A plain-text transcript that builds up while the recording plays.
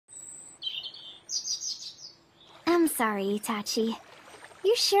I'm sorry, Itachi.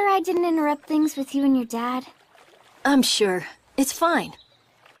 You sure I didn't interrupt things with you and your dad? I'm sure. It's fine.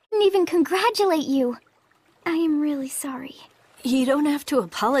 I didn't even congratulate you. I am really sorry. You don't have to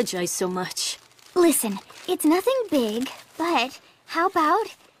apologize so much. Listen, it's nothing big, but how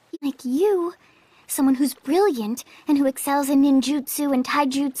about, like you, someone who's brilliant and who excels in ninjutsu and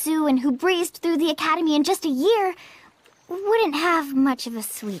taijutsu and who breezed through the academy in just a year, wouldn't have much of a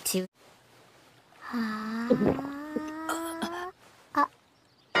sweet tooth.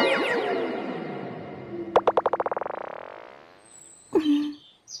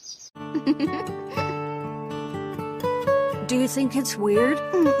 Do you think it's weird?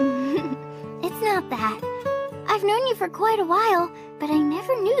 It's not that. I've known you for quite a while, but I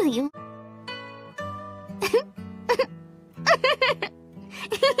never knew that you...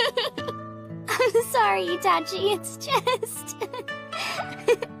 I'm sorry, Itachi, it's just...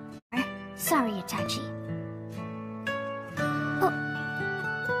 Sorry, Itachi. Oh.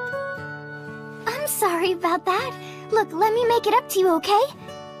 I'm sorry about that. Look, let me make it up to you, okay?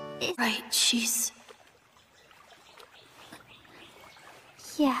 Right, she's...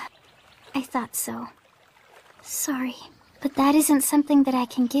 Yeah, I thought so. Sorry, but that isn't something that I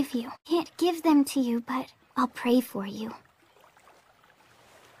can give you. Can't give them to you, but I'll pray for you.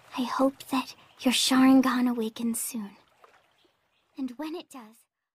 I hope that your Sharingan awakens soon. And when it does...